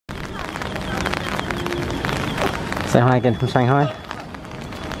So hi again from Shanghai.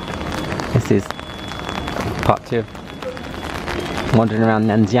 This is part 2 of wandering around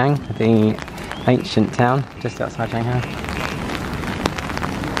Nanxiang, the ancient town just outside Shanghai.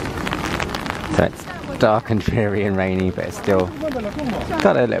 So it's dark and dreary and rainy, but it's still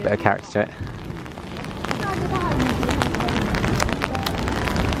got a little bit of character to it.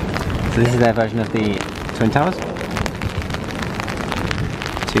 So this is their version of the Twin Towers.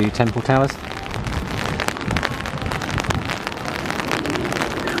 2 temple towers.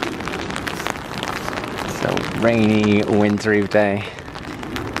 It's a rainy, wintry day.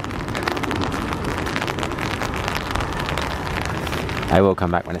 I will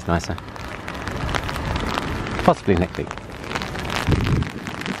come back when it's nicer. Possibly next week.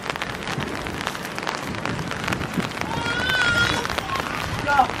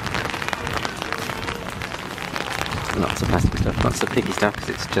 Lots of plastic stuff, lots of piggy stuff because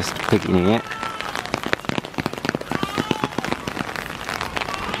it's just Piggy New Year.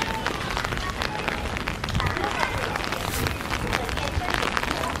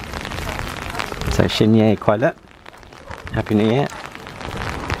 So Xinye Kuai Happy New Year.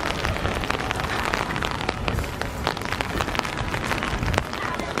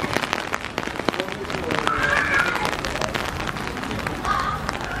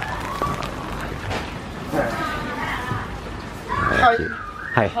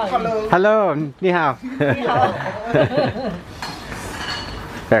 Hi. Hello. Hello. Ni hao.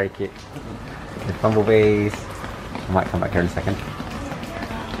 Very cute. The bumblebees. I might come back here in a second.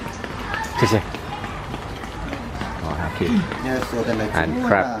 Tisha. Oh, how cute. And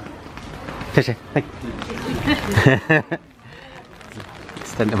crab. Tisha. Hey.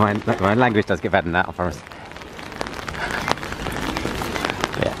 My language does get better than that, I promise.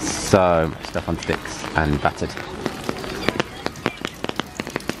 But yeah, so much stuff on sticks and battered.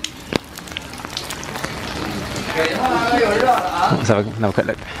 Let's have another quick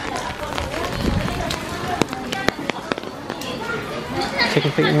look.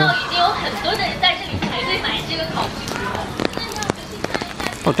 Chicken feet.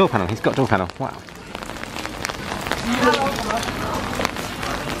 Oh, door panel. He's got a door panel. Wow.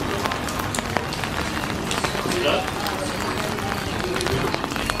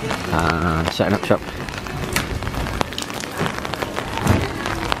 Shutting up shop.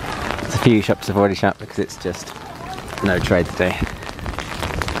 There's a few shops have already shut because it's just no trade today.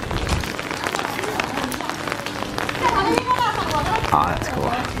 Ah, that's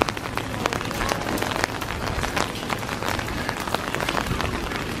cool.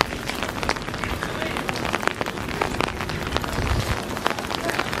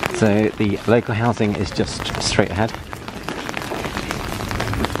 So the local housing is just straight ahead.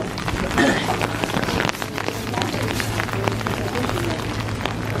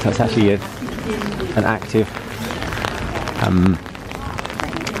 So it's actually an active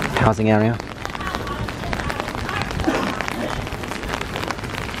housing area.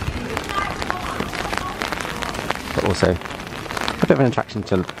 But also a bit of an attraction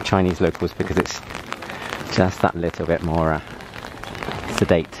to Chinese locals because it's just that little bit more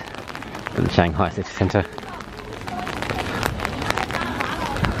sedate than Shanghai city centre.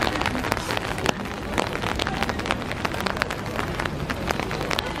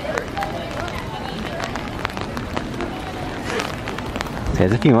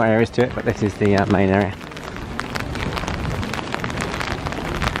 There's a few more areas to it, but this is the main area.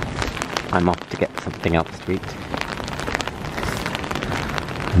 I'm off to get something else to eat.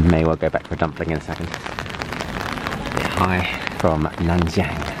 May well go back for a dumpling in a second. Hi from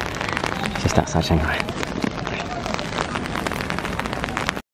Nanxiang, just outside Shanghai.